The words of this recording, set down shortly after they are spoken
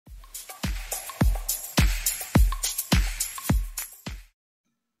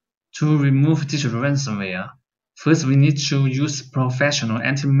To remove this ransomware, first we need to use professional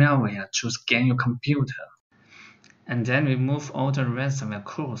anti-malware to scan your computer, and then remove all the ransomware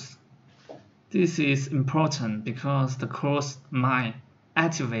codes. This is important because the codes might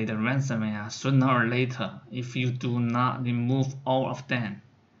activate the ransomware sooner or later if you do not remove all of them.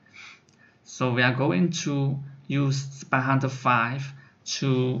 So we are going to use Spy Hunter 5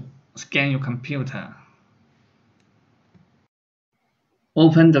 to scan your computer.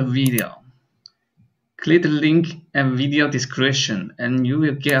 Open the video. Click the link and video description and you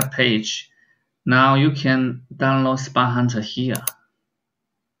will get a page. Now you can download Spy Hunter here.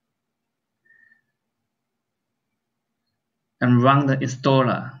 And run the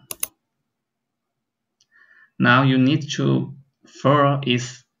installer. Now you need to follow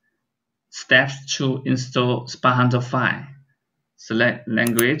its steps to install Spy Hunter 5. Select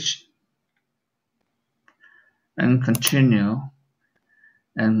language and continue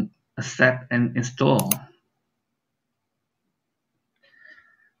and accept and install.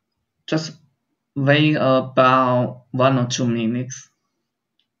 Just wait about 1 or 2 minutes.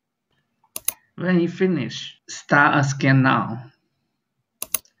 When you finish, start a scan now.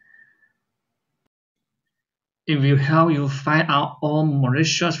 It will help you find out all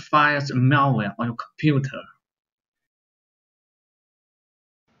malicious files and malware on your computer.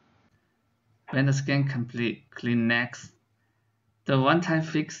 When the scan complete, click Next. The one-time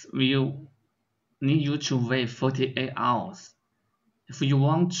fix will need you to wait 48 hours. If you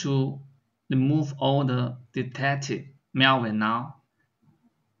want to remove all the detected malware now,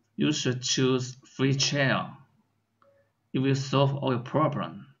 you should choose Free Trial. It will solve all your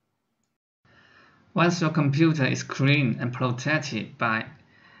problems. Once your computer is clean and protected by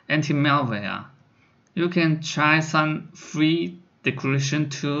anti-malware, you can try some free decryption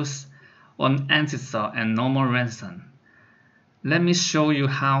tools on anti-SOC and normal ransom. Let me show you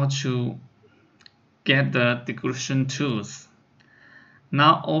how to get the decryption tools.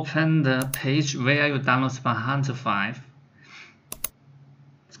 Now open the page where you download Spy Hunter 5.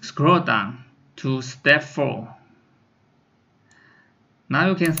 Scroll down to step 4. Now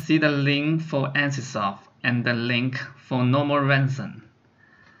you can see the link for anti-SOC and the link for normal ransom.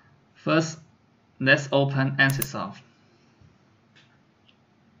 First, let's open anti-SOC.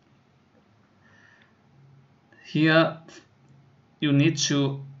 Here, you need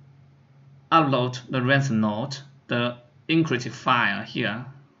to upload the ransom node, the encrypted file here,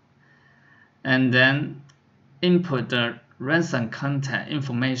 and then input the ransom contact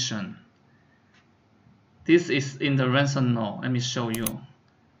information. This is in the ransom node. Let me show you.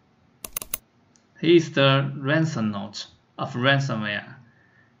 Here is the ransom node of ransomware.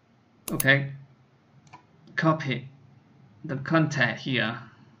 Okay, copy the contact here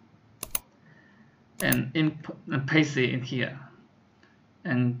and input and paste it in here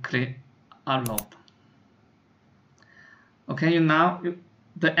and click upload. Okay, now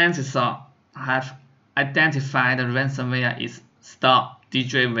the anti-SOC have identified the ransomware is stop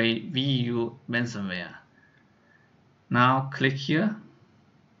DJV VU ransomware. Now click here,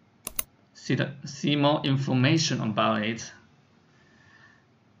 see more information about it,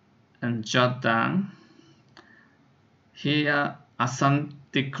 and jot down. Here are some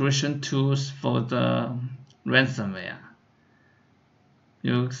decryption tools for the ransomware.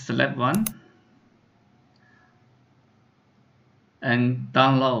 You select one and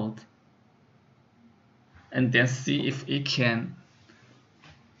download, and then see if it can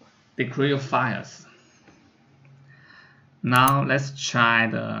decrypt your files. Now let's try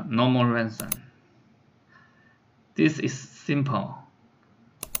the normal ransom. This is simple.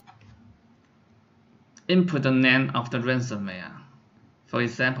 Input the name of the ransomware. For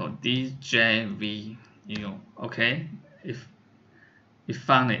example, DJVU. Okay, if you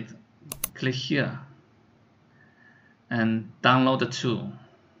found it, click here and download the tool.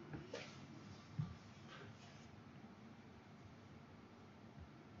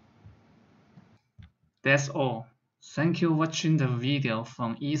 That's all. Thank you for watching the video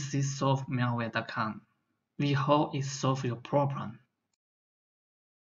from easysolvemalware.com. We hope it solves your problem.